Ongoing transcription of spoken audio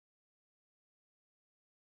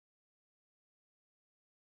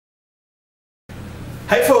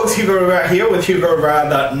Hi folks, Hugo Rivera here with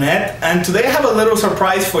HugoRivera.net, and today I have a little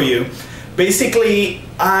surprise for you. Basically,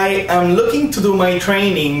 I am looking to do my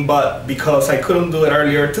training, but because I couldn't do it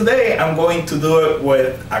earlier today, I'm going to do it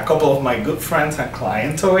with a couple of my good friends and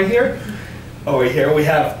clients over here. Over here we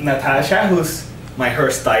have Natasha, who's my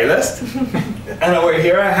hairstylist, and over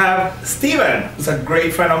here I have Steven, who's a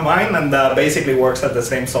great friend of mine and basically works at the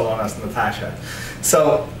same salon as Natasha.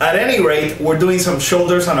 So at any rate, we're doing some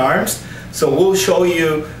shoulders and arms. So we'll show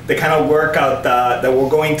you the kind of workout that we're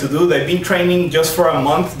going to do. They've been training just for a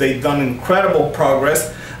month. They've done incredible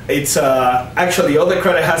progress. It's actually, all the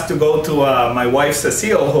credit has to go to my wife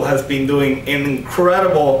Cecile, who has been doing an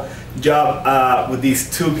incredible job with these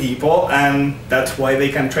two people, and that's why they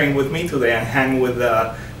can train with me today and hang with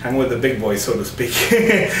the big boys, so to speak.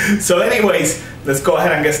 So anyways, let's go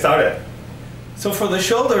ahead and get started. So for the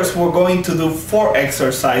shoulders, we're going to do 4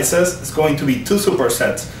 exercises. It's going to be 2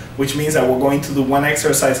 supersets, which means that we're going to do 1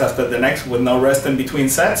 exercise after the next with no rest in between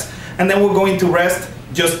sets, and then we're going to rest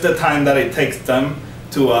just the time that it takes them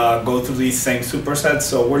to go through these same supersets.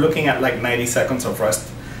 So we're looking at like 90 seconds of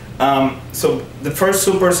rest. So the first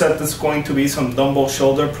superset is going to be some dumbbell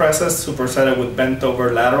shoulder presses, supersetted with bent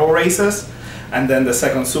over lateral raises, and then the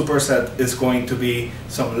second superset is going to be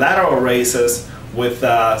some lateral raises with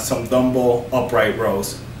some dumbbell upright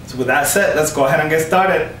rows. So with that said, let's go ahead and get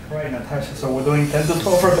started. Right, Natasha, so we're doing 10 to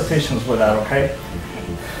 12 repetitions with that, okay?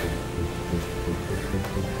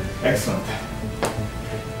 Excellent.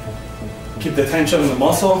 Keep the tension in the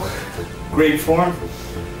muscle. Great form.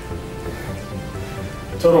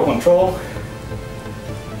 Total control.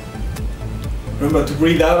 Remember to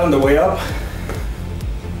breathe out on the way up.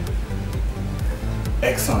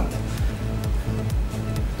 Excellent.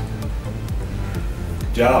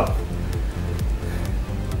 Good job.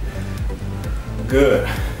 Good.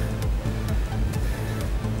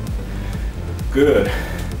 Good.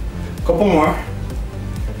 Couple more.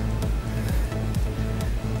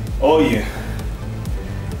 Oh yeah.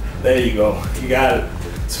 There you go. You got it.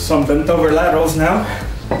 So some bent over laterals now.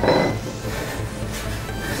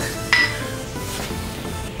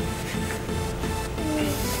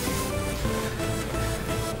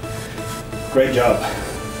 Great job.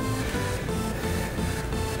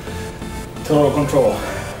 Total control.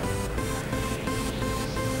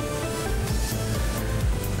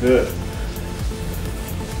 Good.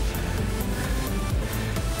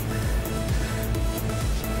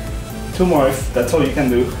 Two more if that's all you can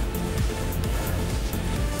do.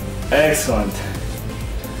 Excellent.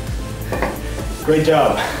 Great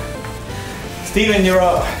job. Steven, you're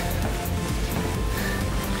up.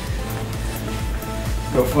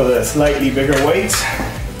 Go for the slightly bigger weights.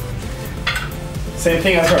 Same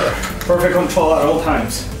thing as her. Perfect control at all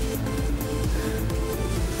times.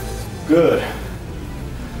 Good.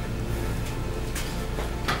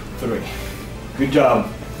 3. Good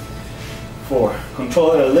job. 4.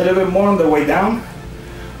 Control it a little bit more on the way down.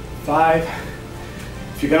 5.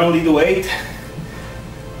 If you can only do 8,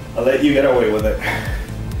 I'll let you get away with it.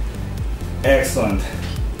 Excellent.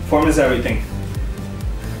 Form is everything.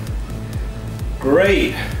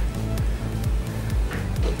 Great.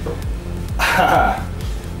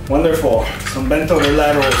 Wonderful. Some bent over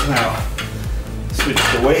laterals now. Switch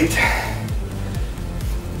the weight.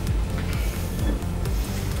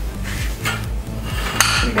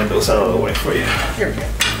 Let me get those out of the way for you. Here we go.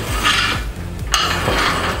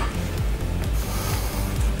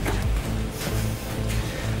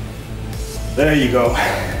 There you go.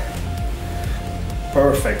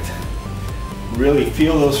 Perfect. Really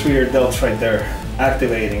feel those rear delts right there,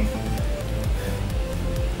 activating.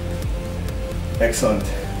 Excellent.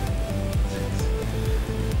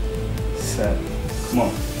 7. Come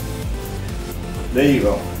on. There you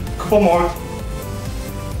go. Couple more.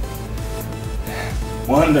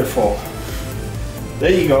 Wonderful.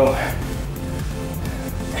 There you go.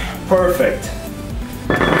 Perfect.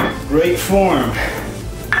 Great form.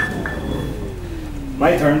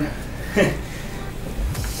 My turn.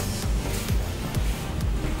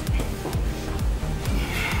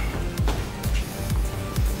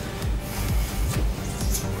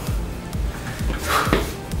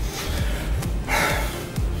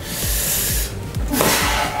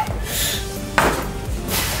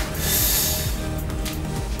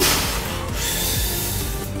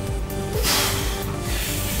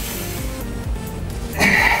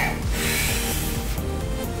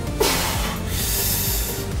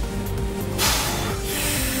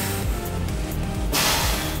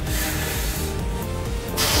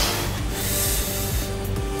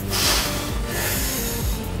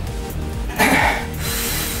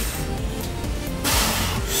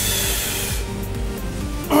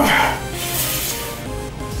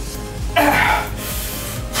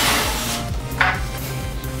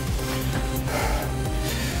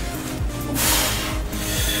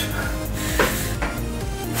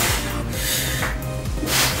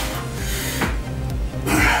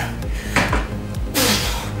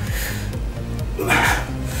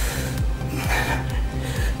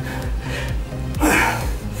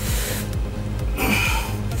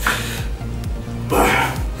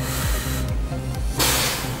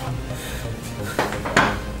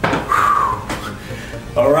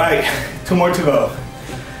 right, 2 more to go.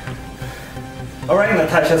 All right,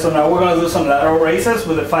 Natasha, so now we're gonna do some lateral raises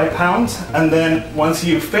with the 5 pounds, and then once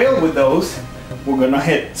you fail with those, we're gonna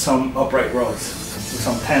hit some upright rows with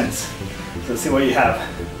some 10s. So let's see what you have.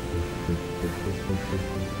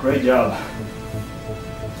 Great job.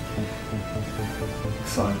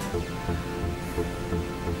 Excellent.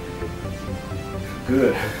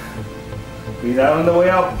 Good. Breathe out on the way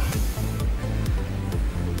up.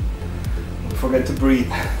 Don't forget to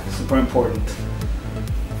breathe, super important.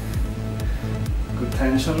 Good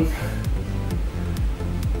tension.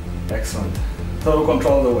 Excellent. Total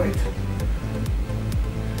control of the weight.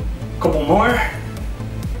 Couple more.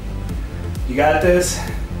 You got this.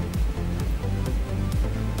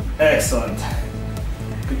 Excellent.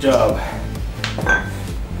 Good job. Now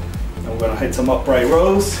we're gonna hit some upright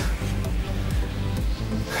rows.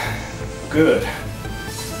 Good.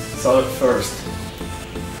 Solid first.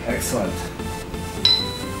 Excellent.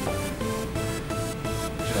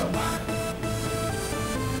 Good job.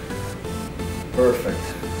 Perfect.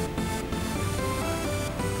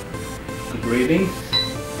 Good breathing.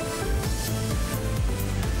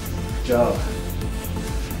 Good job.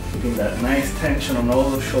 Keeping that nice tension on all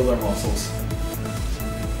the shoulder muscles.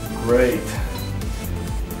 Great.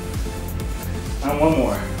 And one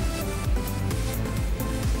more.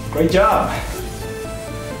 Great job.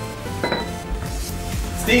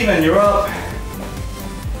 Steven, you're up.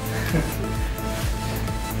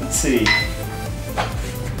 Let's see.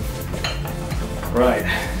 Right.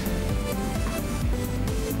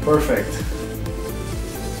 Perfect.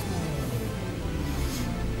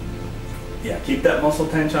 Yeah, keep that muscle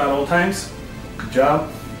tension at all times. Good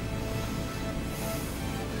job.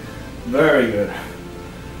 Very good.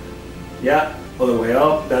 Yeah, all the way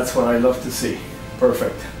up. That's what I love to see.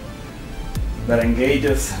 Perfect. That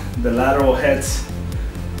engages the lateral heads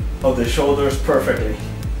of the shoulders perfectly.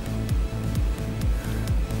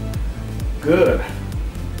 Good.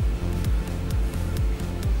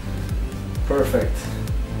 Perfect.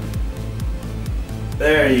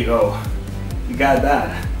 There you go. You got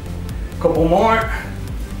that. Couple more.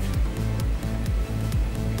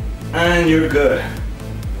 And you're good.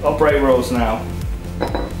 Upright rows now.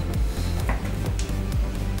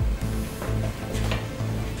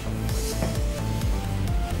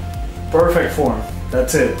 Perfect form.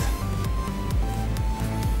 That's it.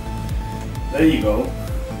 There you go.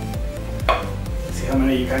 See how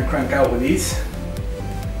many you can crank out with these.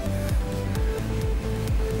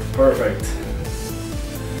 Perfect.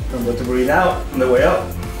 Remember to breathe out on the way up.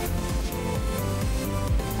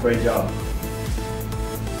 Great job.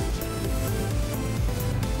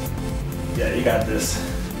 Yeah, you got this.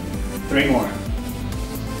 3 more.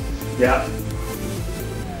 Yeah.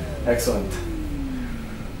 Excellent.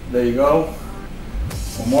 There you go.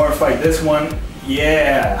 One more, fight this one.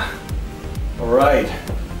 Yeah. All right.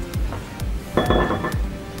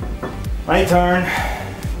 My turn.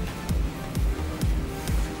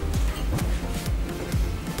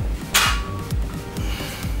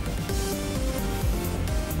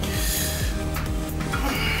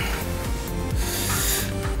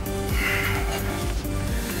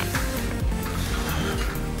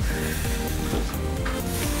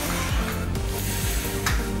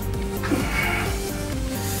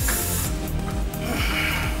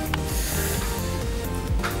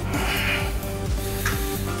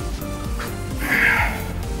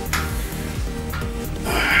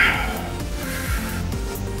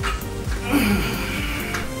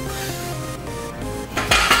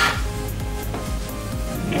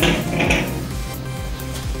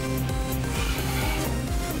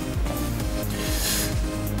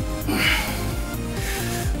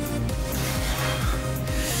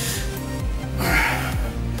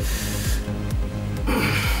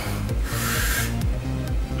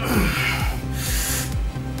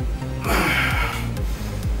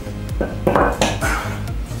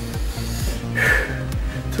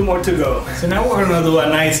 Two more to go. So now we're gonna do a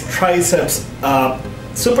nice triceps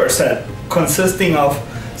superset consisting of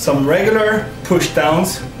some regular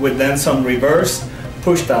pushdowns with then some reverse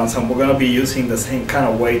pushdowns, and we're gonna be using the same kind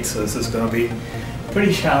of weight, so this is gonna be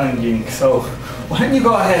pretty challenging. So why don't you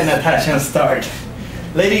go ahead, Natasha, and start.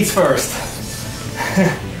 Ladies first.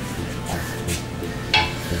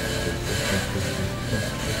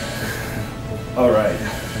 All right.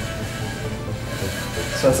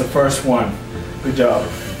 So that's the first one. Good job.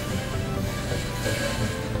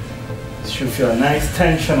 Should feel a nice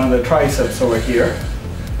tension on the triceps over here.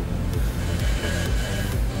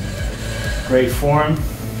 Great form.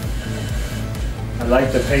 I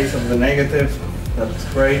like the pace of the negative. That looks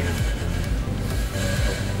great.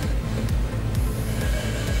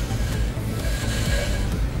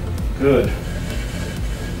 Good.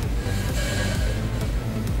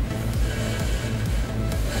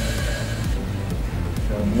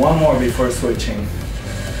 And one more before switching.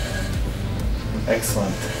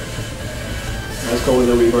 Excellent. Let's go with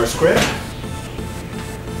the reverse grip.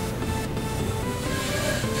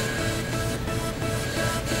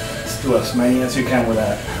 Let's do as many as you can with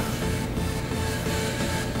that.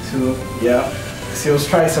 2, yeah. See those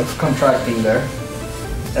triceps contracting there.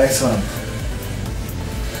 Excellent.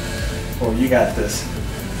 Oh, you got this.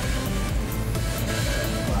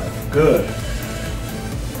 5, good.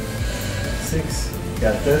 6, you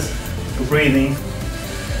got this. Good breathing.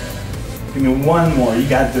 Give me one more, you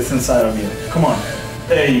got this inside of you. Come on,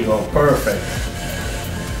 there you go, perfect.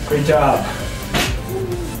 Great job.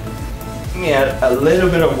 Let me add a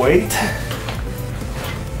little bit of weight.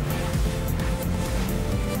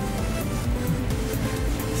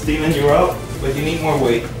 Steven, you're up, but you need more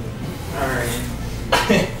weight. All right.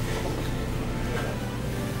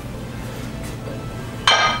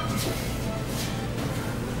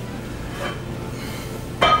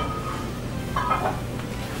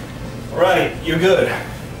 Right, you're good.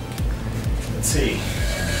 Let's see.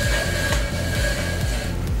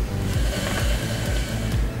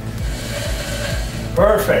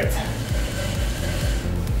 Perfect.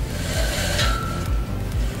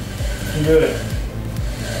 Good.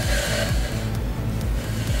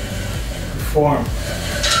 Form.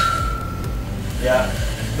 Yeah,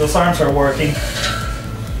 those arms are working.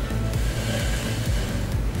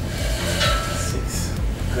 6.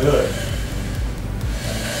 Good.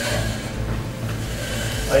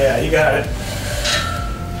 Oh yeah, you got it.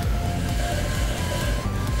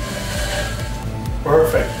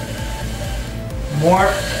 Perfect. More.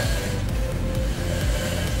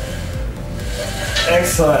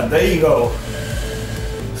 Excellent, there you go.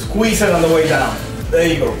 Squeeze it on the way down. There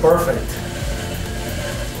you go, perfect.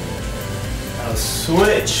 Now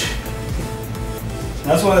switch.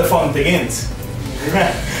 That's when the fun begins.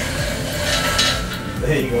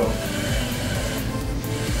 There you go.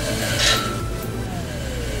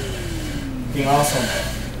 Looking awesome.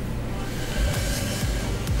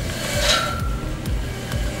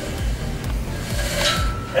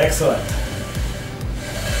 Excellent.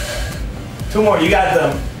 2 more, you got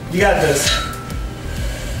them. You got this.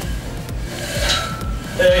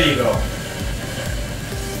 There you go.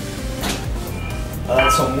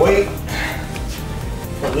 Add some weight.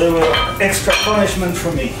 A little bit of extra punishment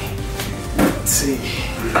for me. Let's see.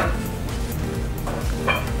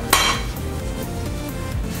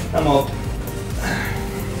 I'm up.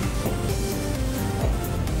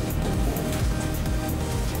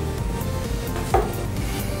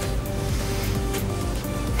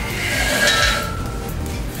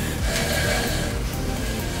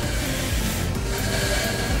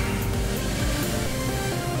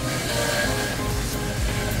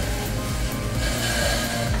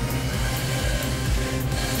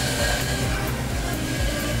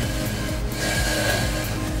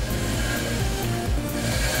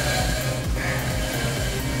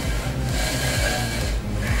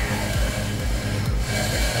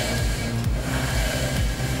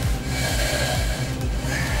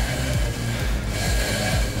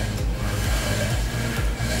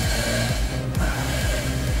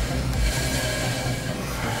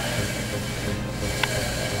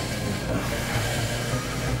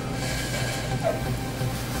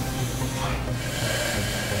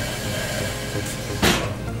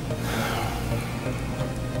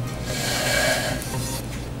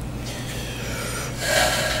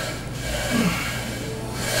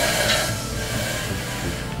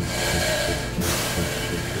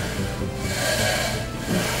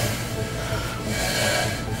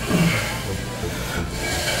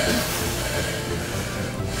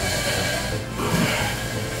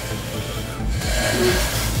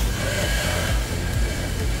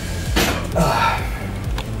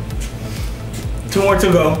 Two more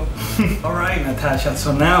to go. All right, Natasha,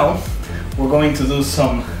 so now we're going to do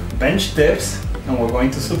some bench dips and we're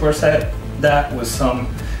going to superset that with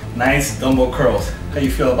some nice dumbbell curls. How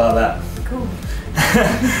you feel about that? Cool.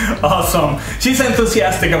 Awesome. She's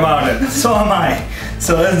enthusiastic about it. So am I.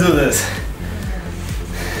 So let's do this.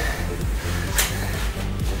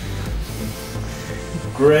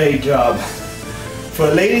 Great job. For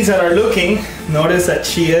the ladies that are looking, notice that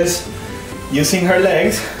she is using her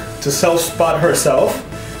legs to self-spot herself,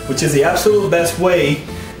 which is the absolute best way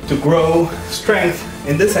to grow strength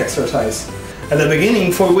in this exercise. At the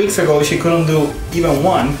beginning, 4 weeks ago, she couldn't do even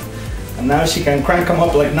one, and now she can crank them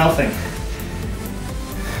up like nothing.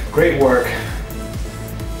 Great work.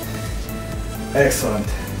 Excellent.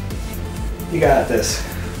 You got this.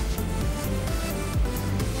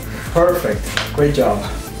 Perfect, great job.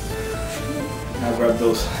 Now grab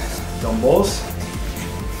those dumbbells.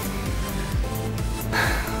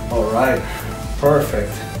 All right,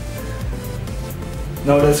 perfect.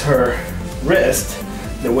 Notice her wrist,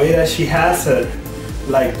 the way that she has it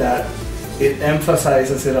like that, it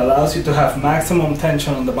emphasizes, it allows you to have maximum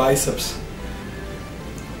tension on the biceps.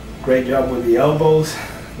 Great job with the elbows,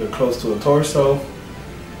 they're close to the torso.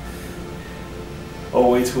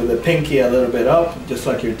 Always with the pinky a little bit up, just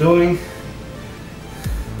like you're doing.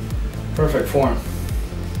 Perfect form.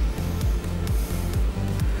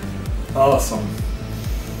 Awesome.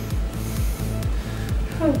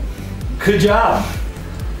 Good job.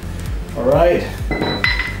 All right.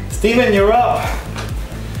 Steven, you're up.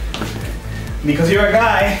 Because you're a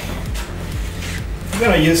guy, I'm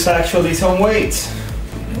gonna use actually some weights.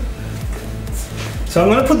 So I'm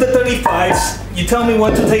gonna put the 35s, you tell me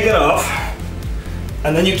when to take it off,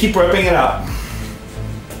 and then you keep repping it up.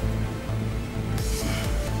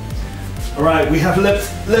 All right, we have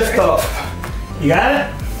lift off. You got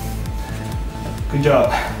it? Good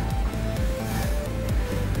job.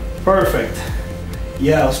 Perfect.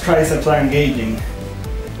 Yeah, those triceps are engaging.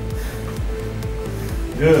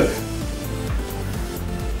 Good.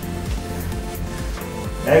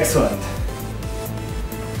 Excellent.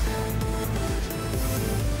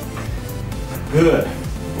 Good.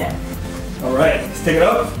 Yeah. All right, let's take it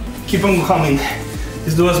up. Keep them coming.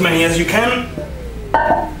 Just do as many as you can.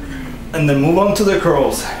 And then move on to the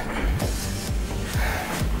curls.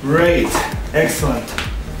 Great. Excellent.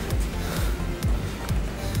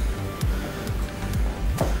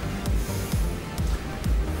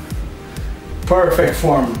 Perfect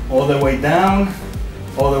form. All the way down,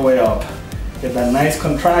 all the way up. Get that nice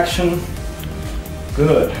contraction.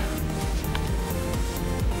 Good.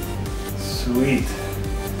 Sweet.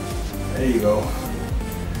 There you go.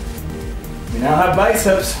 We now have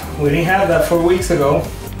biceps. We didn't have that 4 weeks ago.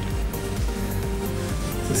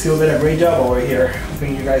 Cecile did a great job over here,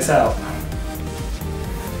 helping you guys out.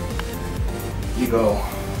 You go.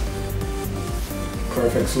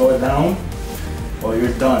 Perfect. Slow it down. Well,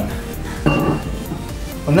 you're done.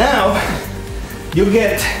 Well, now you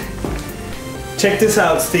get. Check this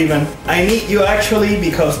out, Steven. I need you actually,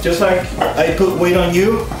 because just like I put weight on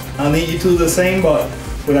you, I'll need you to do the same, but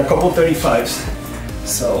with a couple 35s.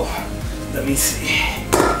 So, let me see.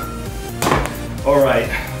 All right,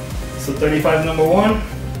 so 35 number 1,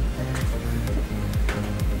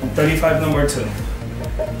 and 35 number 2.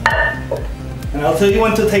 And I'll tell you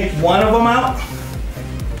when to take one of them out,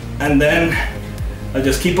 and then I'll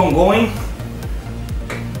just keep on going.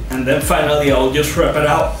 And then finally, I'll just rep it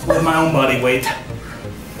out with my own body weight.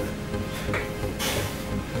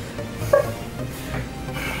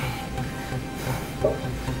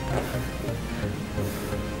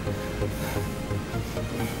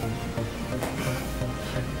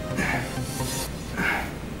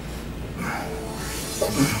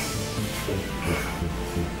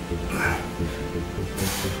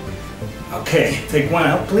 Okay, take one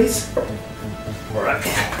out, please. All right.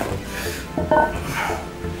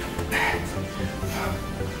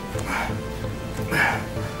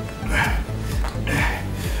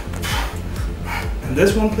 And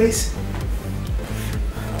this one, please.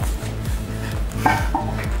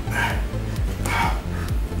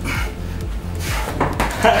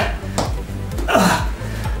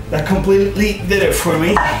 That completely did it for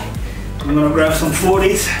me. I'm gonna grab some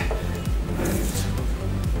 40s.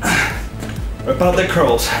 Rip out the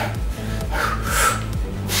curls.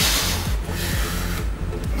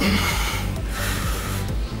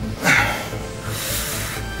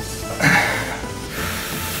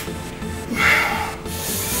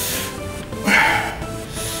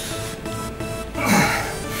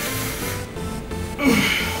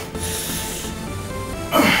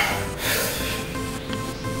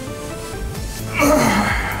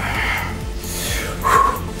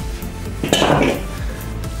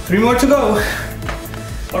 Three more to go.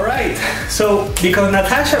 All right, so because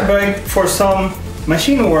Natasha begged for some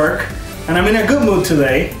machine work, and I'm in a good mood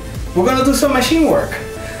today, we're gonna do some machine work.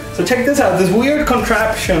 So check this out. This weird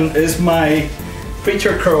contraption is my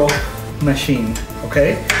preacher curl machine,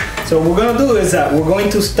 okay? So what we're gonna do is that we're going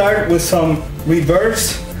to start with some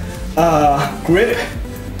reverse grip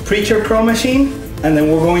preacher curl machine, and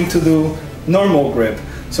then we're going to do normal grip.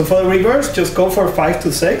 So for the reverse, just go for 5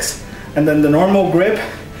 to 6, and then the normal grip,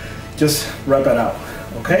 just rub it out,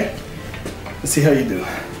 okay? Let's see how you do.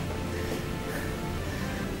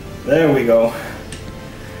 There we go.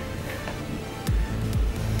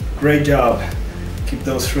 Great job. Keep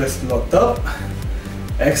those wrists locked up.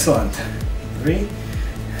 Excellent. 3.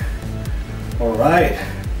 All right.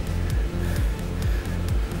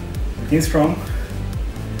 Everything strong.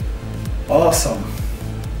 Awesome.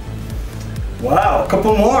 Wow, a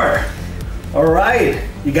couple more. All right,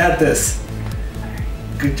 you got this.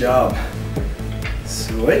 Good job.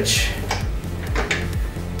 Switch.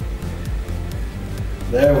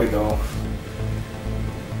 There we go.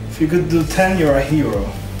 If you could do 10, you're a hero.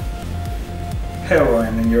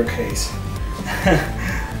 Heroine in your case.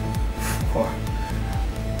 4.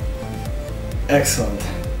 Excellent.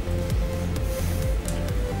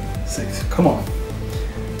 6, come on.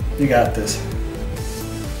 You got this.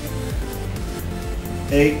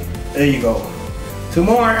 8, there you go. 2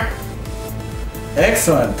 more.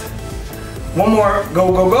 Excellent. 1 more,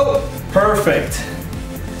 go, go, go. Perfect.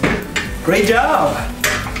 Great job.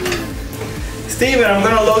 Steven, I'm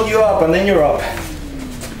gonna load you up and then you're up.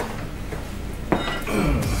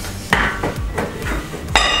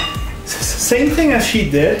 Same thing as she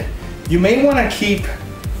did. You may wanna keep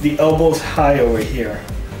the elbows high over here,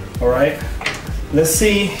 all right? Let's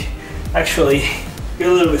see, actually, get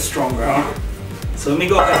a little bit stronger, huh? So let me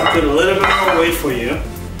go ahead and put a little bit more weight for you.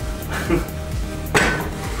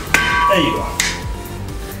 There you go.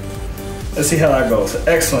 Let's see how that goes.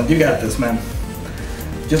 Excellent, you got this, man.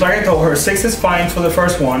 Just like I told her, 6 is fine for the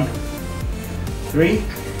first one. 3,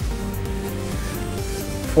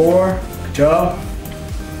 4, good job.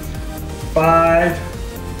 5,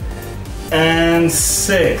 and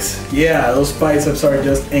 6. Yeah, those biceps are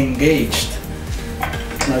just engaged.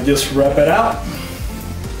 Now just rep it out.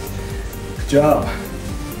 Good job.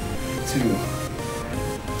 2.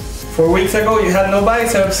 4 weeks ago you had no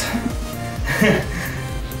biceps.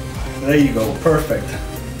 There you go, perfect.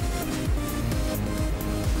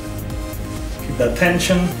 Keep that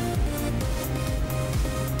tension.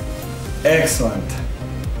 Excellent.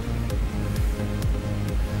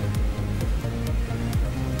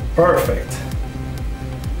 Perfect.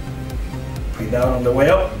 Breathe out on the way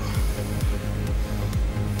up.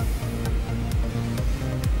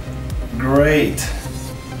 Great.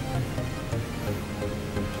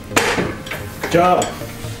 Good job.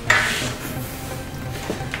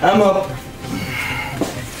 I'm up.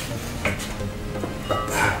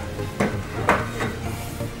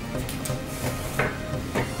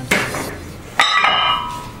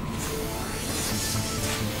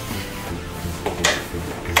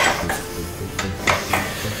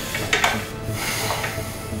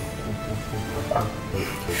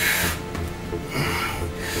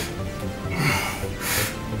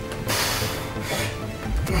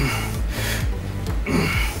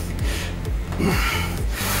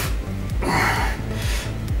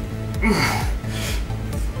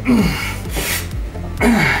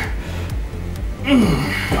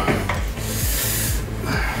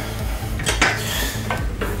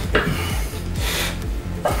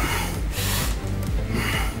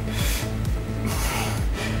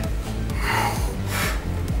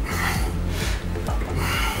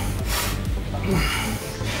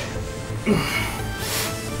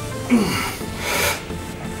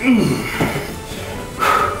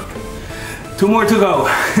 Two more to go.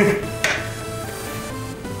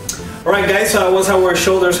 Alright guys, so that was our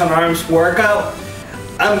shoulders and arms workout.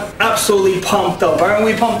 I'm absolutely pumped up. Aren't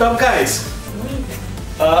we pumped up, guys?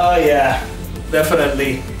 Oh yeah,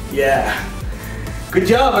 definitely, yeah. Good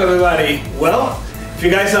job everybody. Well, if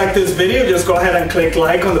you guys like this video, just go ahead and click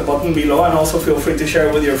like on the button below, and also feel free to share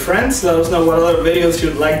it with your friends. Let us know what other videos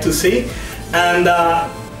you'd like to see. And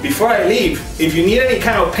before I leave, if you need any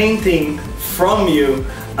kind of painting from you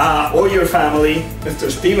or your family, Mr.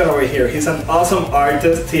 Steven over here, he's an awesome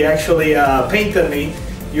artist. He actually painted me.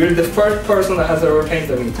 You're the first person that has ever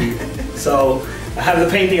painted me to you. So I have the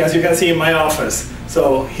painting, as you can see, in my office.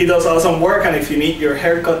 So he does awesome work, and if you need your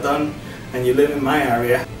haircut done and you live in my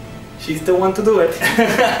area, she's the one to do it.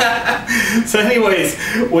 So anyways,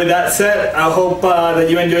 with that said, I hope that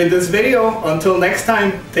you enjoyed this video. Until next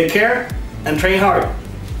time, take care and train hard.